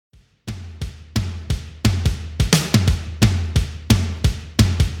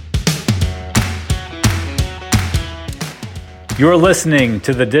You're listening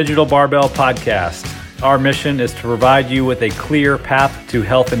to the Digital Barbell Podcast. Our mission is to provide you with a clear path to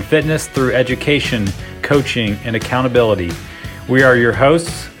health and fitness through education, coaching, and accountability. We are your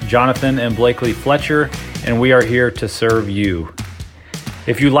hosts, Jonathan and Blakely Fletcher, and we are here to serve you.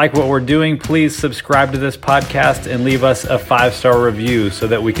 If you like what we're doing, please subscribe to this podcast and leave us a 5-star review so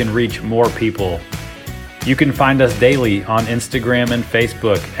that we can reach more people. You can find us daily on Instagram and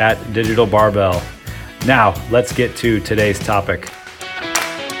Facebook at Digital Barbell. Now, let's get to today's topic.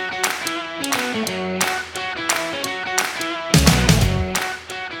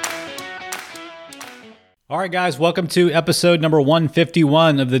 All right, guys, welcome to episode number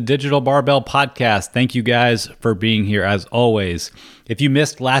 151 of the Digital Barbell Podcast. Thank you guys for being here as always. If you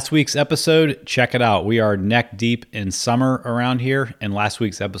missed last week's episode, check it out. We are neck deep in summer around here, and last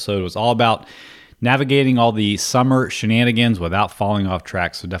week's episode was all about navigating all the summer shenanigans without falling off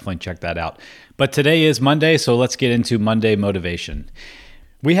track, so definitely check that out. But today is Monday, so let's get into Monday motivation.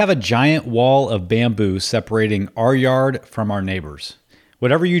 We have a giant wall of bamboo separating our yard from our neighbors.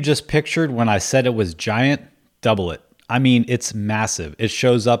 Whatever you just pictured when I said it was giant, double it. I mean, it's massive. It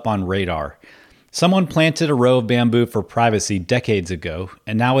shows up on radar. Someone planted a row of bamboo for privacy decades ago,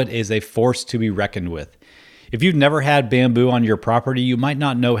 and now it is a force to be reckoned with. If you've never had bamboo on your property, you might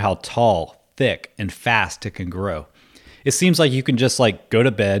not know how tall, thick, and fast it can grow. It seems like you can just go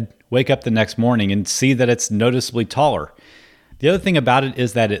to bed, wake up the next morning, and see that it's noticeably taller. The other thing about it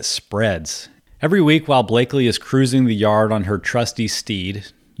is that it spreads. Every week while Blakely is cruising the yard on her trusty steed,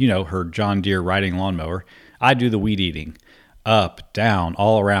 her John Deere riding lawnmower, I do the weed eating. Up, down,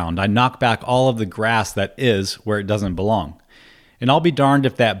 all around. I knock back all of the grass that is where it doesn't belong. And I'll be darned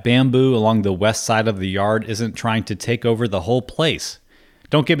if that bamboo along the west side of the yard isn't trying to take over the whole place.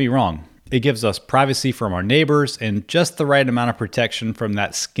 Don't get me wrong. It gives us privacy from our neighbors and just the right amount of protection from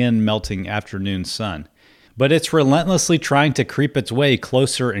that skin-melting afternoon sun. But it's relentlessly trying to creep its way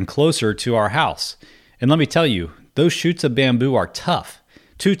closer and closer to our house. And let me tell you, those shoots of bamboo are tough.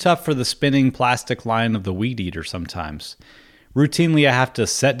 Too tough for the spinning plastic line of the weed eater sometimes. Routinely, I have to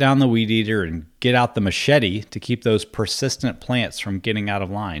set down the weed eater and get out the machete to keep those persistent plants from getting out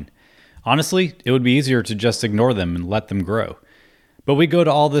of line. Honestly, it would be easier to just ignore them and let them grow. But we go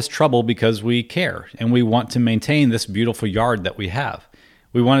to all this trouble because we care, and we want to maintain this beautiful yard that we have.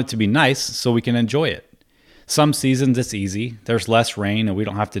 We want it to be nice so we can enjoy it. Some seasons it's easy, there's less rain, and we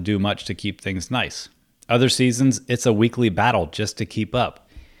don't have to do much to keep things nice. Other seasons, it's a weekly battle just to keep up.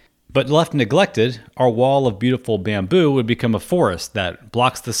 But left neglected, our wall of beautiful bamboo would become a forest that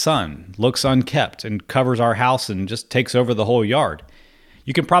blocks the sun, looks unkept, and covers our house and just takes over the whole yard.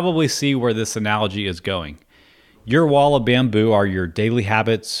 You can probably see where this analogy is going. Your wall of bamboo are your daily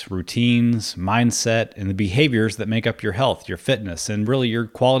habits, routines, mindset, and the behaviors that make up your health, your fitness, and really your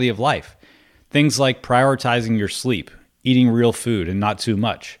quality of life. Things like prioritizing your sleep, eating real food and not too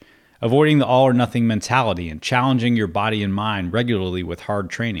much, avoiding the all or nothing mentality, and challenging your body and mind regularly with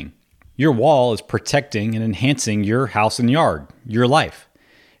hard training. Your wall is protecting and enhancing your house and yard, your life.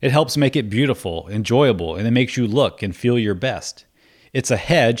 It helps make it beautiful, enjoyable, and it makes you look and feel your best. It's a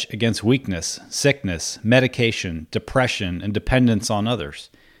hedge against weakness, sickness, medication, depression, and dependence on others.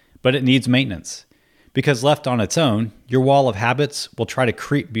 But it needs maintenance. Because left on its own, your wall of habits will try to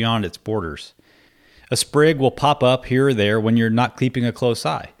creep beyond its borders. A sprig will pop up here or there when you're not keeping a close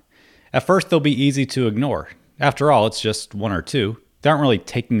eye. At first, they'll be easy to ignore. After all, it's just one or two. They aren't really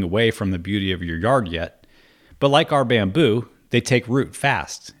taking away from the beauty of your yard yet. But like our bamboo, they take root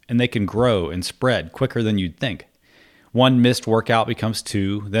fast, and they can grow and spread quicker than you'd think. One missed workout becomes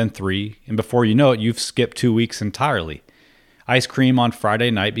 2, then 3, and before you know it, you've skipped 2 weeks entirely. Ice cream on Friday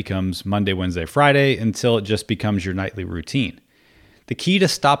night becomes Monday, Wednesday, Friday, until it just becomes your nightly routine. The key to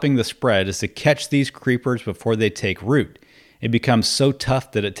stopping the spread is to catch these creepers before they take root. It becomes so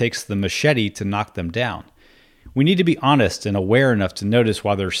tough that it takes the machete to knock them down. We need to be honest and aware enough to notice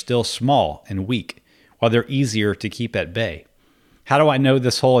while they're still small and weak, while they're easier to keep at bay. How do I know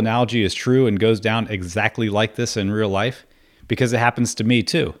this whole analogy is true and goes down exactly like this in real life? Because it happens to me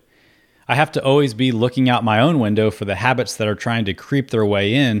too. I have to always be looking out my own window for the habits that are trying to creep their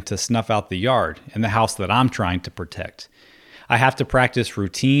way in to snuff out the yard and the house that I'm trying to protect. I have to practice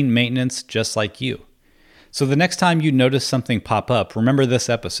routine maintenance just like you. So the next time you notice something pop up, remember this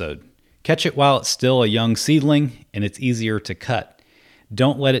episode. Catch it while it's still a young seedling and it's easier to cut.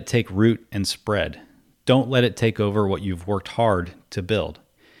 Don't let it take root and spread. Don't let it take over what you've worked hard to build.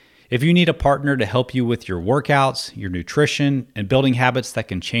 If you need a partner to help you with your workouts, your nutrition, and building habits that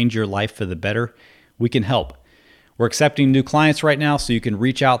can change your life for the better, we can help. We're accepting new clients right now, so you can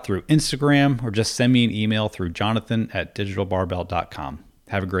reach out through Instagram or just send me an email through jonathan@digitalbarbell.com.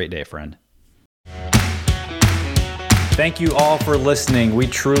 Have a great day, friend. Thank you all for listening. We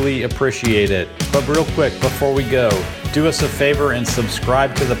truly appreciate it. But real quick, before we go, do us a favor and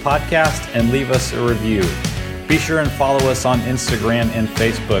subscribe to the podcast and leave us a review. Be sure and follow us on Instagram and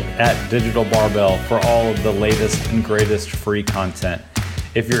Facebook at Digital Barbell for all of the latest and greatest free content.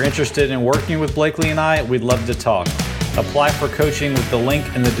 If you're interested in working with Blakely and I, we'd love to talk. Apply for coaching with the link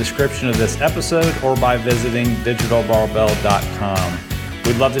in the description of this episode or by visiting digitalbarbell.com.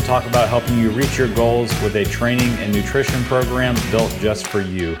 We'd love to talk about helping you reach your goals with a training and nutrition program built just for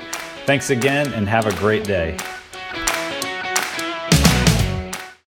you. Thanks again and have a great day.